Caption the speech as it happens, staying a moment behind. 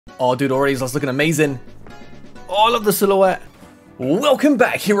Oh, dude, already that's looking amazing. Oh, I love the silhouette. Welcome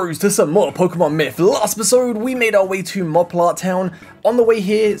back, heroes, to some more Pokemon Myth. Last episode, we made our way to Moplart Town. On the way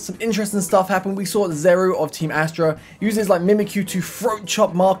here, some interesting stuff happened. We saw Zero of Team Astra uses like Mimikyu to throat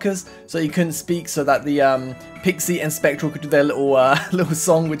chop Marcus so he couldn't speak, so that the Pixie and Spectral could do their little little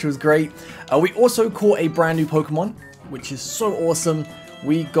song, which was great. We also caught a brand new Pokemon, which is so awesome.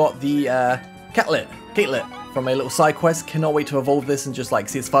 We got the Catlet from a little side quest. Cannot wait to evolve this and just like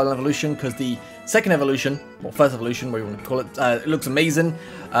see its final evolution, because the second evolution, or first evolution, whatever you want to call it, it looks amazing.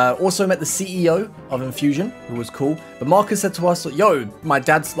 Also met the CEO of Infusion, who was cool. But Marcus said to us, yo, my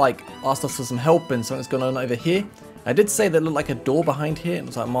dad's like asked us for some help and something's going on over here. I did say that it looked like a door behind here, and it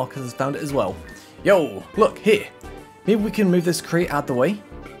looks like Marcus has found it as well. Yo, look, here. Maybe we can move this crate out the way.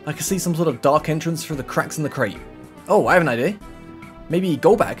 I can see some sort of dark entrance through the cracks in the crate. Oh, I have an idea. Maybe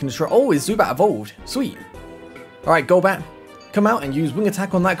Golbat can destroy. Oh, is Zubat evolved? Sweet. Alright, Golbat, come out and use Wing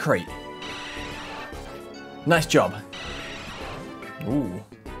Attack on that crate. Nice job. Ooh.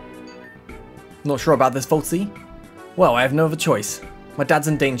 Not sure about this, Voltsy. Well, I have no other choice. My dad's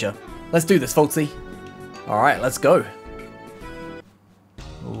in danger. Let's do this, Voltsy. Alright, let's go.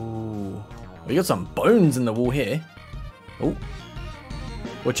 Ooh. We got some bones in the wall here. Oh.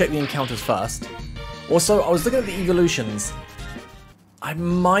 We'll check the encounters first. Also, I was looking at the evolutions.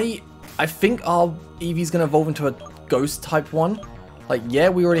 I think our Eevee's going to evolve into a ghost type one. Like, yeah,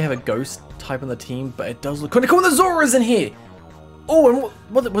 we already have a ghost type on the team, but it does look kind of cool. The Zora's in here! Oh, and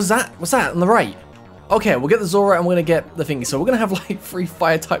what was that? What's that on the right? Okay, we'll get the Zora and we're going to get the thingy. So we're going to have like 3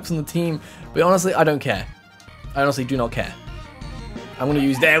 fire types on the team, but honestly, I don't care. I honestly do not care. I'm going to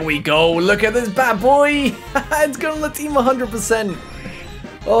use, there we go, look at this bad boy! It's going on the team 100%.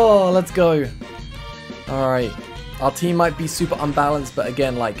 Oh, let's go. Alright. Our team might be super unbalanced, but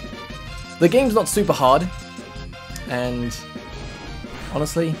again, like, the game's not super hard, and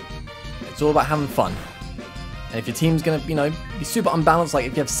honestly, it's all about having fun. And if your team's gonna, you know, be super unbalanced, like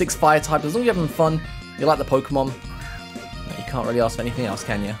if you have 6 fire types, as long as you're having fun, you like the Pokemon, you can't really ask for anything else,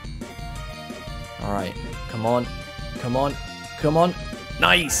 can you? Alright, come on, come on, come on.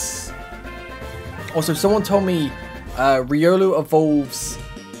 Nice! Also, someone told me Riolu evolves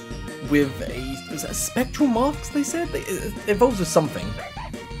with is that a spectral marks, they said? It evolves with something.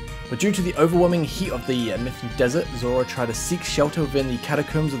 But due to the overwhelming heat of the Mythian Desert, Zora tried to seek shelter within the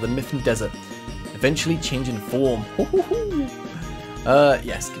catacombs of the Mythian Desert, eventually changing form.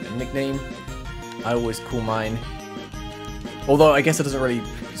 Yes, give it a nickname. I always call mine. Although I guess it doesn't really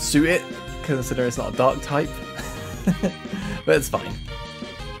suit it, considering it's not a dark type. But it's fine.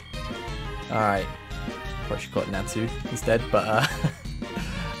 Alright. Probably should call it Natsu instead, but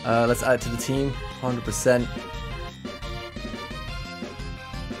let's add it to the team, 100%.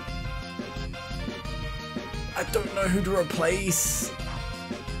 I don't know who to replace.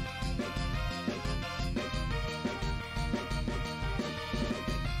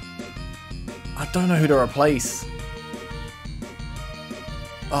 I don't know who to replace.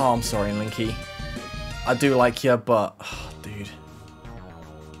 Oh, I'm sorry, Linky. I do like you, but oh, dude.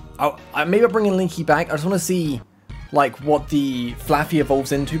 Maybe I'll bring in Linky back. I just want to see like what the Flaffy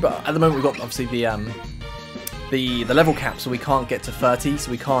evolves into, but at the moment we've got obviously the level cap, so we can't get to 30,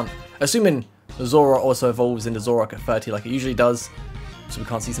 so we can't, assuming Zora also evolves into Zoroark at 30 like it usually does, so we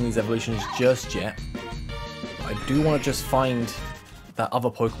can't see some of these evolutions just yet. But I do want to just find that other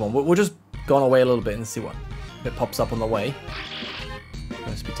Pokemon. We'll just go on away a little bit and see what it pops up on the way. I'm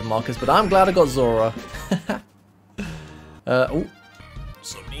going to speak to Marcus, but I'm glad I got Zora. Oh,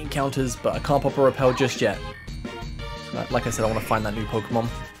 so many encounters, but I can't pop a Repel just yet. Like I said, I want to find that new Pokemon.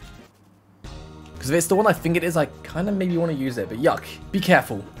 Because if it's the one I think it is, I kind of maybe want to use it, but yuck. Be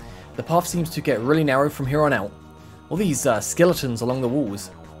careful. The path seems to get really narrow from here on out. All these skeletons along the walls.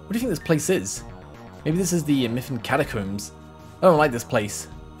 What do you think this place is? Maybe this is the Mythian Catacombs. I don't like this place.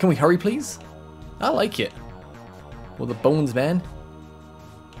 Can we hurry, please? I like it. Well, the bones, man.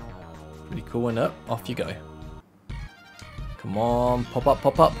 Pretty cool, and up, off you go. Come on, pop up,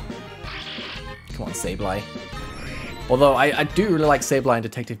 pop up. Come on, Sableye. Although I do really like Sableye and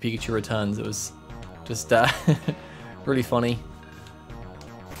Detective Pikachu Returns. It was just really funny.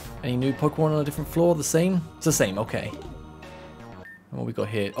 Any new Pokemon on a different floor? The same? It's the same, okay. And what we got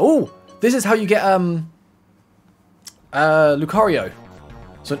here? Oh! This is how you get Lucario.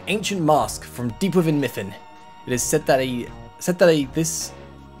 So an ancient mask from deep within Mythin. It is said that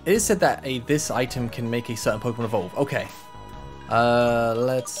this item can make a certain Pokemon evolve. Okay.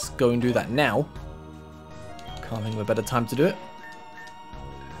 Let's go and do that now. Can't think of a better time to do it.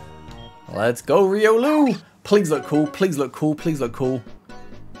 Let's go, Riolu! Please look cool, please look cool, please look cool.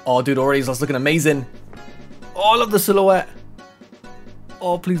 Oh, dude, already that's looking amazing. Oh, I love the silhouette.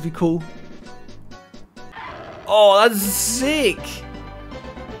 Oh, please be cool. Oh, that's sick.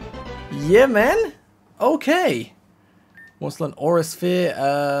 Yeah, man. Okay. Wants to learn Aura Sphere.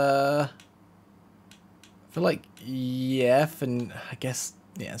 I feel like, yeah, and I guess,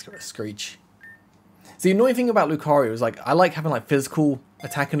 yeah, let's go with Screech. So the annoying thing about Lucario is, like, I like having, like, physical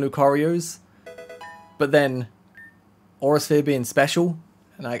attacking Lucarios, but then Aura Sphere being special,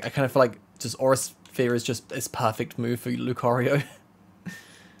 and I kind of feel like just Aura Sphere is just its perfect move for Lucario.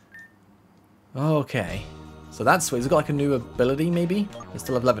 Okay. So that's sweet. He's got, like, a new ability, maybe? I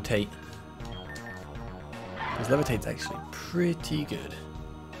still have Levitate. Because Levitate's actually pretty good.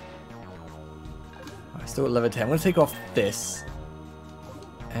 I still got Levitate. I'm going to take off this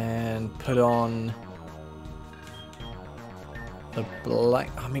and put on the black.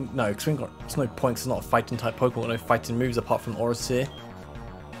 I mean, no, because there's no point. Cause it's not a fighting type Pokemon. No fighting moves apart from Aura Sphere.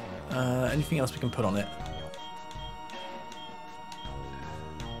 Anything else we can put on it?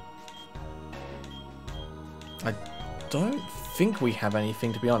 I don't think we have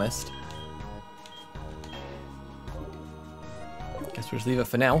anything, to be honest. Guess we'll just leave it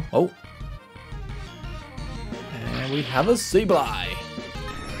for now. Oh. And we have a Sableye.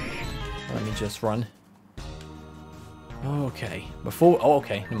 Let me just run. Okay. Oh,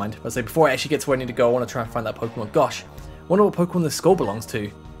 okay. Never mind. I'll say before I actually get to where I need to go, I want to try and find that Pokemon. Gosh. I wonder what Pokemon this skull belongs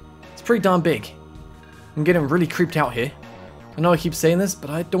to. It's pretty darn big. I'm getting really creeped out here. I know I keep saying this, but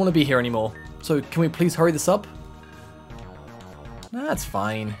I don't want to be here anymore. So can we please hurry this up? Nah, that's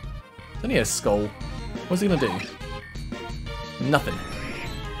fine. It's only a skull. What's he going to do? Nothing.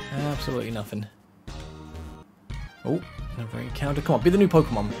 Absolutely nothing. Oh, another encounter. Come on, be the new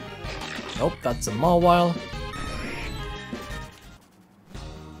Pokemon. Nope, that's a Mawile.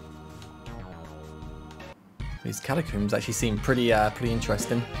 These catacombs actually seem pretty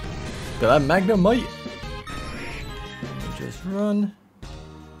interesting. Got that Magnemite. Just run.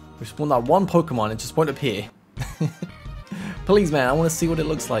 We spawned that one Pokemon and just went up here. Please, man, I want to see what it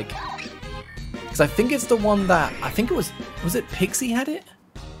looks like. Because I think it's the one that, I think it was it Pixie had it?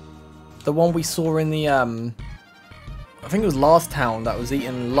 The one we saw in the, I think it was last town that was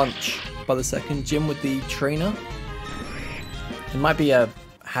eating lunch by the second gym with the trainer. It might be a, no,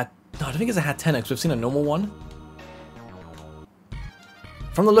 I don't think it's a Hatena because we've seen a normal one.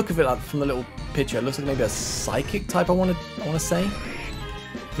 From the look of it, like, from the little picture, it looks like maybe a psychic type. I want to say,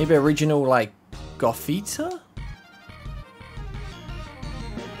 maybe a regional like Gothita.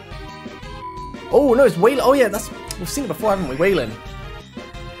 Oh no, it's Waylon. Oh yeah, we've seen it before, haven't we? Waylon.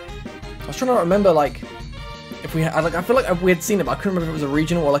 I was trying to remember like if we had, like, I feel like we had seen it, but I couldn't remember if it was a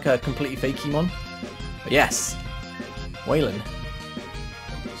regional or like a completely fake Pokemon. But yes, Waylon.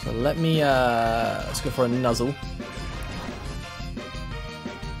 So let me let's go for a Nuzzle.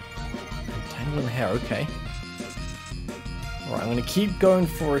 Tangling hair, okay. Alright, I'm gonna keep going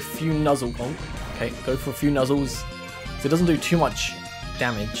for a few Nuzzles. Oh, okay, go for a few Nuzzles. So it doesn't do too much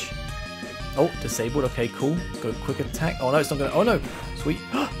damage. Oh, disabled, okay, cool. Go quick attack. Oh no, it's not gonna, oh no, sweet.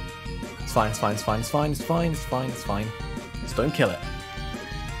 It's fine, it's fine, it's fine, it's fine, it's fine, it's fine, it's fine. Just don't kill it.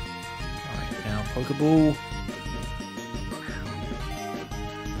 Alright, now Pokeball.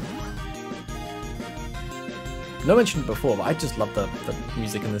 No mentioned before, but I just love the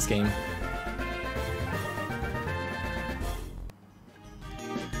music in this game.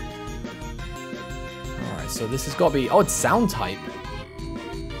 Alright, so this has got to be, oh, it's sound type.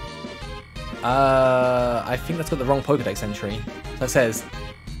 I think that's got the wrong Pokedex entry. So it says,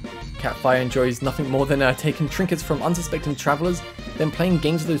 Catfire enjoys nothing more than taking trinkets from unsuspecting travelers, then playing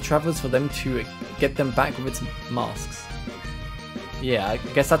games with those travelers for them to get them back with its masks. Yeah, I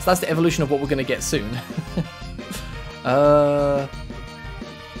guess that's the evolution of what we're going to get soon. I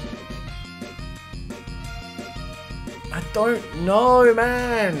don't know,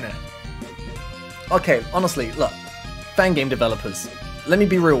 man. Okay, honestly, look, fan game developers, let me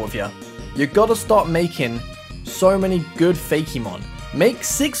be real with you. You gotta start making so many good Fakemon. Make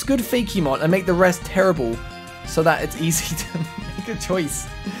 6 good Fakemon and make the rest terrible so that it's easy to make a choice.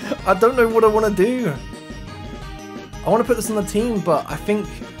 I don't know what I want to do. I want to put this on the team, but I think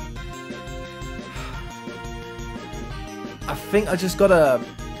I just gotta,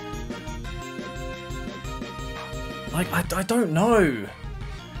 like, I don't know.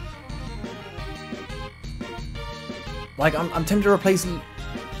 Like, I'm tempted to replace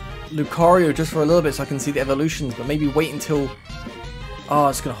Lucario just for a little bit so I can see the evolutions, but maybe wait until, oh,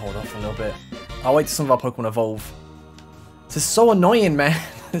 it's gonna hold off a little bit. I'll wait till some of our Pokemon evolve. This is so annoying, man.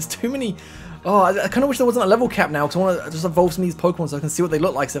 There's too many. Oh, I kind of wish there wasn't a level cap now, because I want to just evolve some of these Pokemon so I can see what they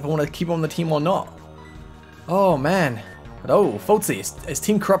look like, so if I want to keep them on the team or not. Oh, man. But oh, HeroVoltsy, it's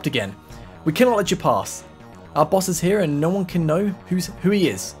Team Corrupt again. We cannot let you pass. Our boss is here and no one can know who he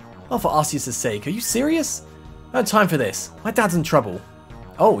is. Oh, for Arceus' sake, are you serious? I don't have time for this. My dad's in trouble.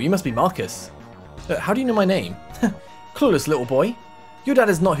 Oh, you must be Marcus. How do you know my name? Clueless little boy. Your dad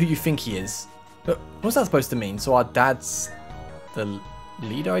is not who you think he is. What's that supposed to mean? So our dad's the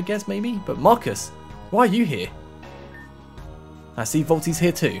leader, I guess, maybe? But Marcus, why are you here? I see Voltsy's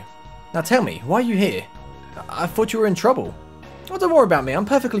here too. Now tell me, why are you here? I thought you were in trouble. Oh, don't worry about me, I'm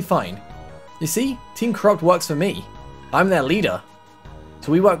perfectly fine. You see, Team Corrupt works for me. I'm their leader.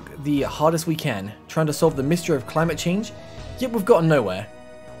 So we work the hardest we can, trying to solve the mystery of climate change, yet we've gotten nowhere.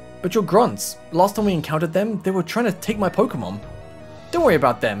 But your grunts, last time we encountered them, they were trying to take my Pokemon. Don't worry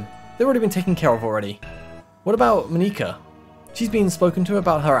about them, they've already been taken care of already. What about Monica? She's been spoken to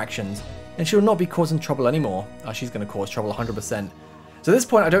about her actions, and she'll not be causing trouble anymore. She's going to cause trouble 100%. So at this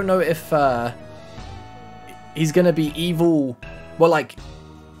point, I don't know if he's going to be evil. Well, like,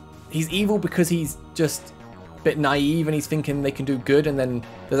 he's evil because he's just a bit naive and he's thinking they can do good, and then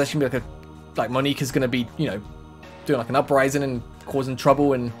there's actually going to be like Monica's going to be, you know, doing like an uprising and causing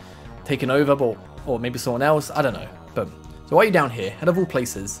trouble and taking over, or maybe someone else. I don't know. But so why are you down here, head of all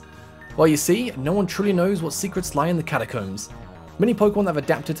places? Well, you see, no one truly knows what secrets lie in the catacombs. Many Pokemon that have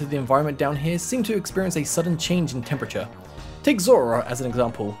adapted to the environment down here seem to experience a sudden change in temperature. Take Zora as an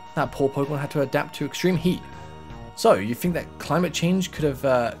example. That poor Pokemon had to adapt to extreme heat. So, you think that climate change could have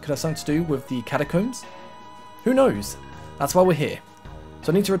something to do with the catacombs? Who knows? That's why we're here.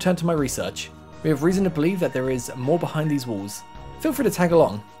 So I need to return to my research. We have reason to believe that there is more behind these walls. Feel free to tag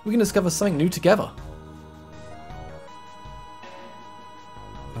along. We can discover something new together.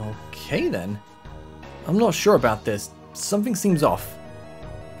 Okay then. I'm not sure about this. Something seems off.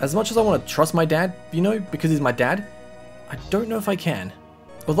 As much as I want to trust my dad, you know, because he's my dad, I don't know if I can.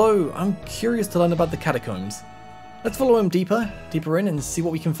 Although, I'm curious to learn about the catacombs. Let's follow him deeper in and see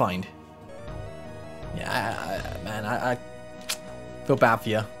what we can find. Yeah, man, I feel bad for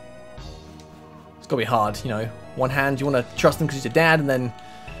you. It's gotta be hard, you know. One hand, you want to trust him because he's your dad, and then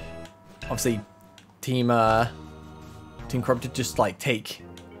obviously Team Corrupt did just like take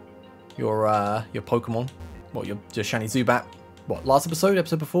your Pokemon. Well, your shiny Zubat. What, last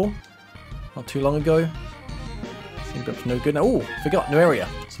episode before? Not too long ago. Seemed up to no good now. Oh, forgot, new area.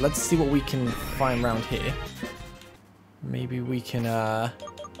 So let's see what we can find around here. Maybe we can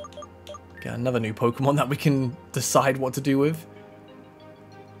get another new Pokemon that we can decide what to do with.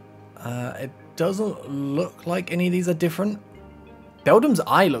 It doesn't look like any of these are different. Beldum's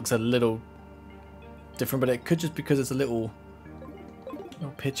eye looks a little different, but it could just because it's a little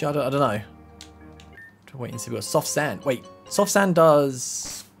picture. I don't know. To wait and see. What Soft Sand. Wait, Soft Sand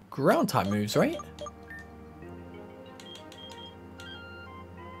does ground type moves, right?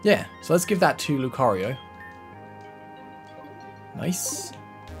 Yeah. So let's give that to Lucario. Nice.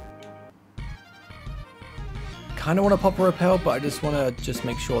 Kind of want to pop a Repel, but I just want to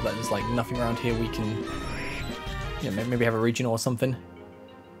make sure that there's like nothing around here we can, you know, maybe have a regional or something.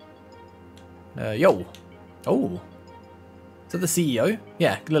 Yo. Oh. Is that the CEO?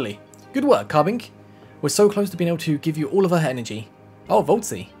 Yeah, Lily. Good work, Carbink. We're so close to being able to give you all of her energy. Oh,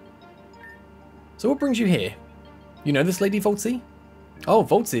 Voltsy. So what brings you here? You know this lady, Voltsy? Oh,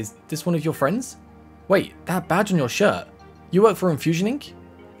 Voltsy, is this one of your friends? Wait, that badge on your shirt. You work for Infusion Inc?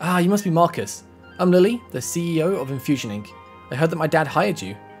 Ah, you must be Marcus. I'm Lily, the CEO of Infusion Inc. I heard that my dad hired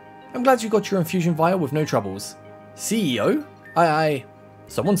you. I'm glad you got your infusion vial with no troubles. CEO?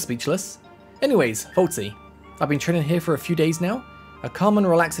 Someone's speechless. Anyways, Voltsy. I've been training here for a few days now. A calm and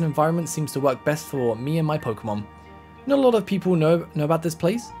relaxing environment seems to work best for me and my Pokemon. Not a lot of people know about this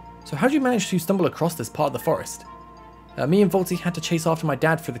place, so how did you manage to stumble across this part of the forest? Me and Voltsy had to chase after my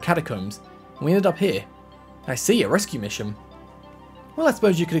dad through the catacombs, and we ended up here. I see, a rescue mission. Well, I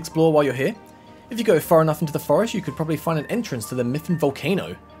suppose you could explore while you're here. If you go far enough into the forest, you could probably find an entrance to the Miffin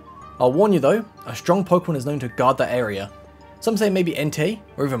volcano. I'll warn you though, a strong Pokemon is known to guard that area. Some say maybe Entei,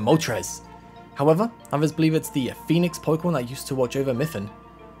 or even Moltres. However, others believe it's the Phoenix Pokemon that used to watch over Miffin.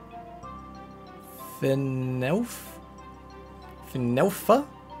 Finelfa?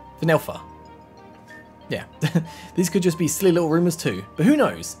 Yeah, these could just be silly little rumors too, but who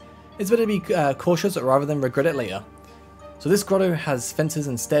knows? It's better to be cautious rather than regret it later. So this grotto has fences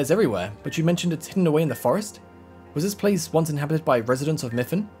and stairs everywhere, but you mentioned it's hidden away in the forest? Was this place once inhabited by residents of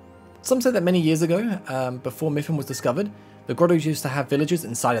Miffin? Some say that many years ago, before Miffin was discovered, the grottos used to have villagers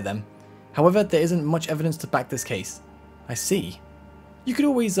inside of them. However, there isn't much evidence to back this case. I see. You could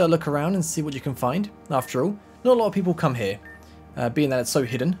always look around and see what you can find. After all, not a lot of people come here, being that it's so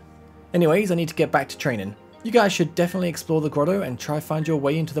hidden. Anyways, I need to get back to training. You guys should definitely explore the grotto and try find your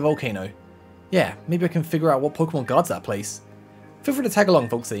way into the volcano. Yeah, maybe I can figure out what Pokemon guards that place. Feel free to tag along,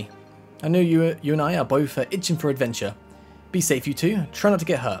 Voltsy. I know you and I are both itching for adventure. Be safe, you two. Try not to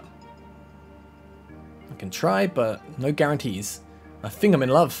get hurt. I can try, but no guarantees. I think I'm in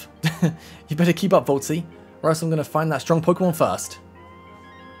love. You better keep up, Voltsy, or else I'm going to find that strong Pokemon first.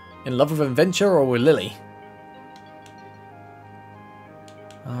 In love with adventure or with Lily?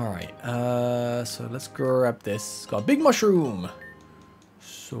 Alright, so let's grab this. Got a big mushroom.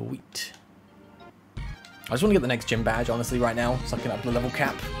 Sweet. I just want to get the next gym badge, honestly, right now, so I can up the level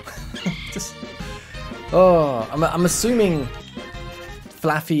cap. Just, oh, I'm assuming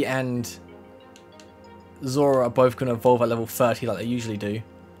Flaffy and Zora are both going to evolve at level 30 like they usually do.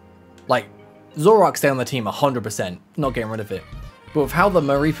 Like, Zoroark stay on the team 100%, not getting rid of it. But with how the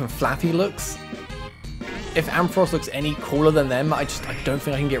Mareep and Flaffy looks, if Ampharos looks any cooler than them, I don't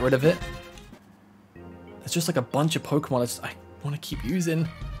think I can get rid of it. It's just like a bunch of Pokemon I want to keep using.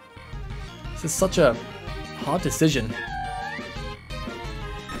 This is such a hard decision.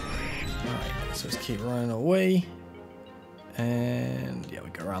 Alright, so let's keep running away. And yeah, we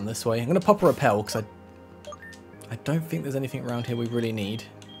go around this way. I'm going to pop a Repel because I don't think there's anything around here we really need.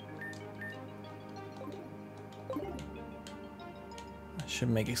 Should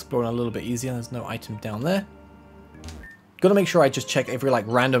make exploring a little bit easier. There's no item down there. Gotta make sure I just check every like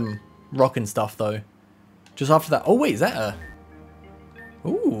random rock and stuff though. Just after that. Oh wait, is that a...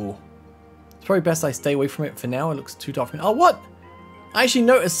 Ooh. It's probably best I stay away from it for now. It looks too dark for me. Oh, what? I actually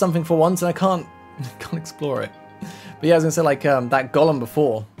noticed something for once and I can't explore it. But yeah, I was gonna say like that golem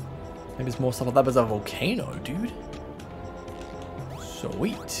before. Maybe it's more stuff like that, but it's a volcano, dude.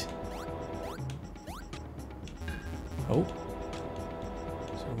 Sweet. Oh.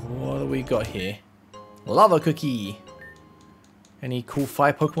 What do we got here? Lava cookie. Any cool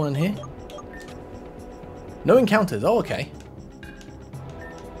fire Pokemon in here? No encounters. Oh, okay.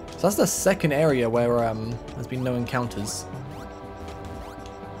 So that's the second area where there's been no encounters.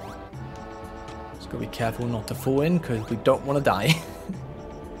 Just gotta be careful not to fall in because we don't want to die.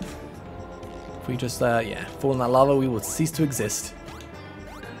 If we just yeah, fall in that lava, we will cease to exist.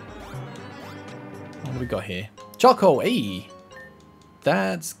 What do we got here? Charcoal. Hey.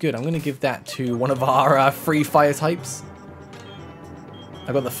 That's good. I'm going to give that to one of our free fire types.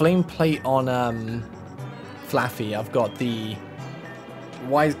 I've got the flame plate on Flaffy. I've got the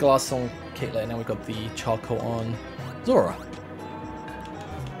wise glass on Caitlyn. Now we've got the charcoal on Zora.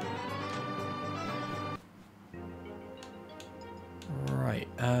 Right.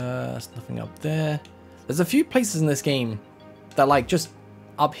 There's nothing up there. There's a few places in this game that like just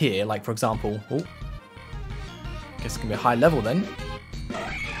up here, like for example. Oh, guess it's going to be a high level then.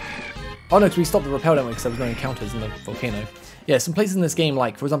 Oh no, because we stopped the repel, don't we? Because there was no encounters in the volcano. Yeah, some places in this game,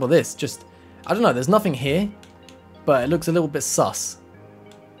 like, for example, this, just... I don't know, there's nothing here, but it looks a little bit sus.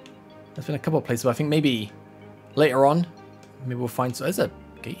 There's been a couple of places, but I think maybe later on, maybe we'll find... So, there's a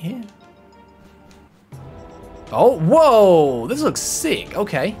gate here? Oh, whoa! This looks sick,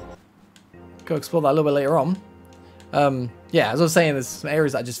 okay. Go explore that a little bit later on. Yeah, as I was saying, there's some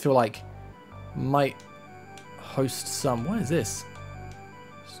areas that I just feel like might host some... What is this?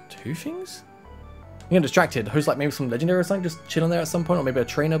 Two things? I'm getting distracted. Host like maybe some legendary or something just chilling there at some point, or maybe a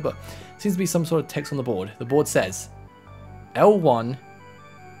trainer, but seems to be some sort of text on the board. The board says L1.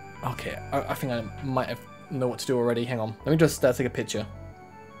 Okay, I think I might have know what to do already. Hang on. Let me just take a picture.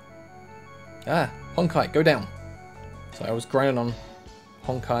 Ah, Honkai, go down. So I was grinding on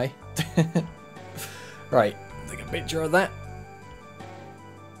Honkai. Right, take a picture of that.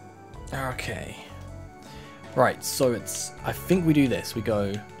 Okay. Right, so it's... I think we do this. We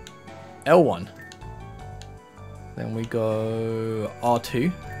go L1. Then we go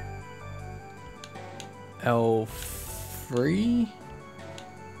R2. L3.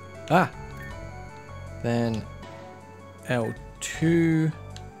 Ah. Then L2.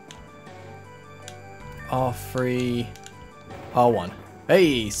 R3. R1.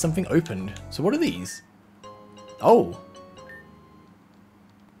 Hey, something opened. So what are these? Oh.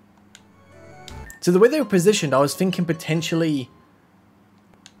 So the way they were positioned, I was thinking potentially,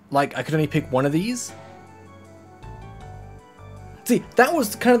 like, I could only pick one of these. See, that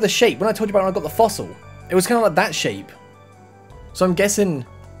was kind of the shape. When I told you about when I got the fossil, it was kind of like that shape. So I'm guessing,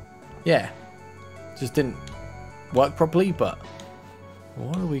 yeah, just didn't work properly, but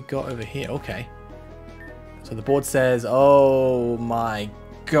what do we got over here? Okay. So the board says, oh my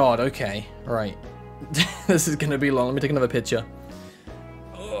god, okay, right. This is going to be long. Let me take another picture.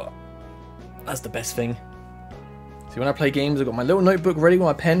 That's the best thing. See, when I play games, I've got my little notebook ready with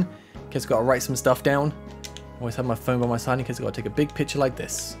my pen in case I've got to write some stuff down. Always have my phone by my side in case I've got to take a big picture like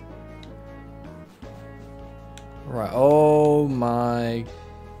this. Right, oh my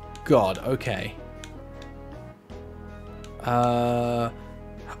god, okay.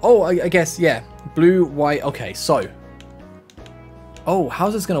 Oh, I guess, yeah. Blue, white. Okay, so. Oh,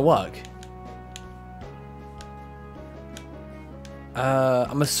 how's this going to work?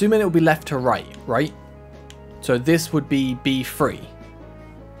 I'm assuming it will be left to right, right? So this would be B3.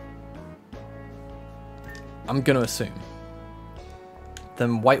 I'm going to assume.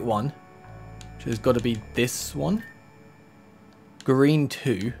 Then white 1, which has got to be this one. Green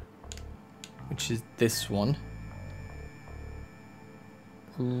 2, which is this one.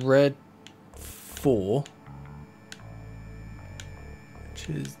 Red 4, which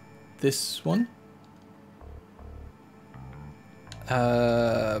is this one.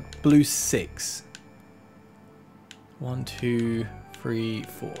 Blue 6. 1, 2, 3,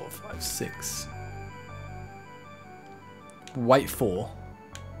 4, 5, 6. White 4.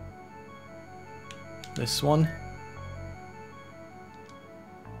 This one.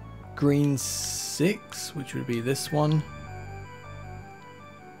 Green 6, which would be this one.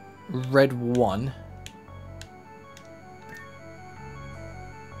 Red 1.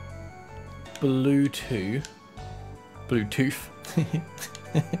 Blue 2. Bluetooth.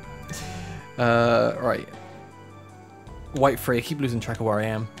 Right. White 3. I keep losing track of where I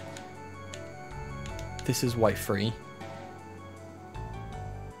am. This is white 3.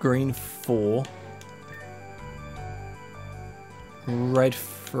 Green 4. Red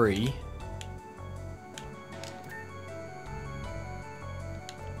 3.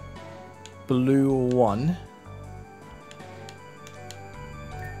 Blue 1.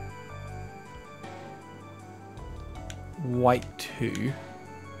 White 2.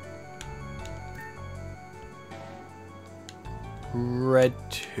 Red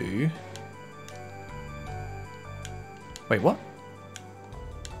 2. Wait, what?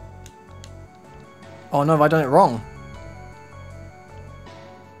 Oh no, have I done it wrong?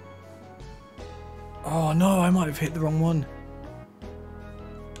 Oh no, I might have hit the wrong one.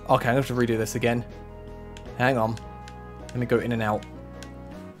 Okay, I'm going to have to redo this again. Hang on. Let me go in and out.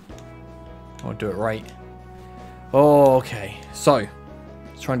 I'll do it right. Oh, okay, so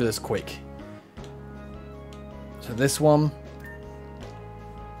let's try and do this quick. So this one.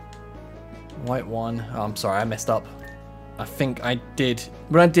 White 1. Oh, I'm sorry, I messed up. I think I did.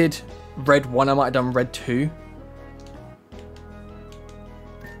 When I did red 1, I might have done red 2.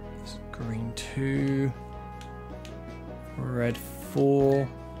 Green 2. Red 4.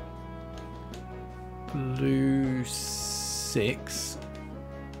 Blue 6.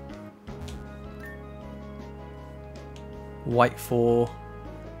 White 4.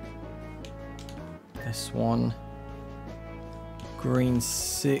 This one. Green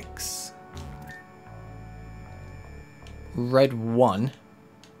 6. Red 1.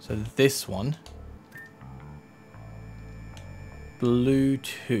 So this one. Blue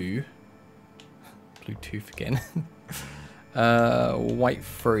 2. Bluetooth again. White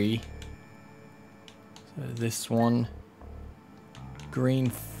 3. So this one. Green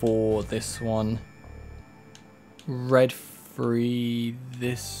 4. This one. Red 3.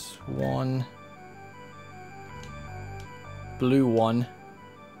 This one. Blue 1.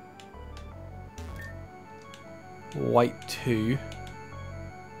 White 2.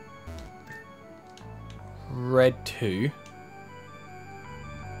 Red 2.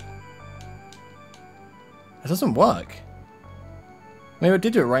 That doesn't work. Maybe I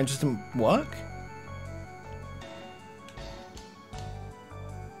did do it right, it just didn't work?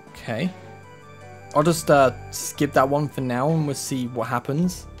 Okay. I'll just skip that one for now and we'll see what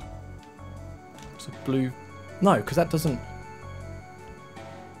happens. So blue... No, because that doesn't...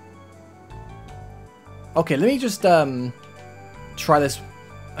 Okay, let me just try this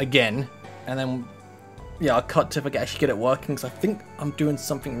again. And then... Yeah, I'll cut to if I can actually get it working because I think I'm doing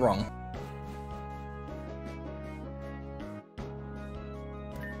something wrong.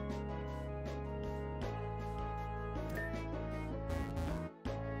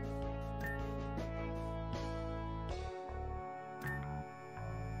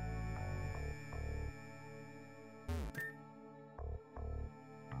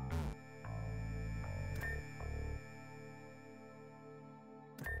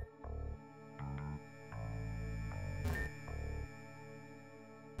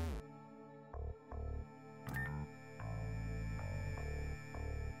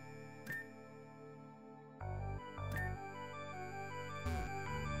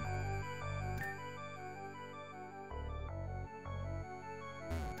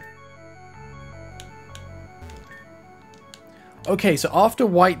 Okay, so after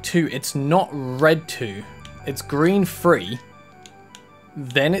white 2, it's not red 2. It's green 3.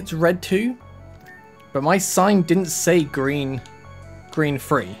 Then it's red 2. But my sign didn't say green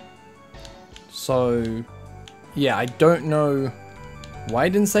 3. So, yeah, I don't know why I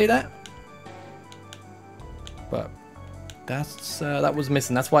didn't say that. But that's that was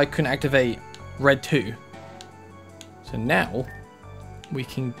missing. That's why I couldn't activate red 2. So now we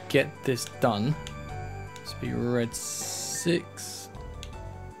can get this done. Let's be red 6,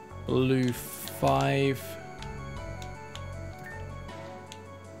 blue 5,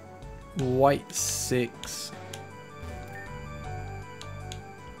 white 6,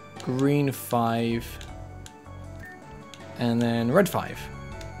 green 5, and then red 5.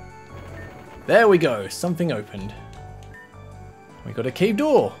 There we go, something opened. We got a cave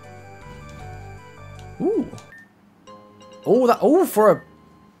door. Ooh. Oh, that, oh, for a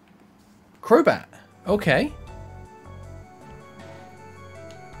Crobat. Okay.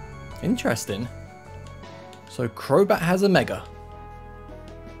 Interesting. So Crobat has a Mega.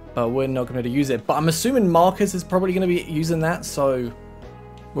 But we're not going to use it. But I'm assuming Marcus is probably going to be using that, so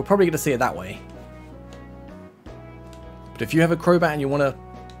we're probably going to see it that way. But if you have a Crobat and you want to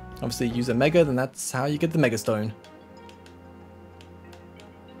obviously use a Mega, then that's how you get the Mega Stone.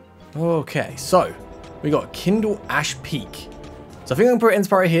 Okay, so we got Kindle Ash Peak. So I think I'm going to put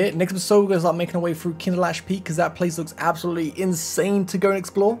Inspire here. Next episode, we're going to start making our way through Kindle Ash Peak because that place looks absolutely insane to go and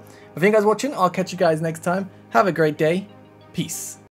explore. But thank you guys for watching. I'll catch you guys next time. Have a great day. Peace.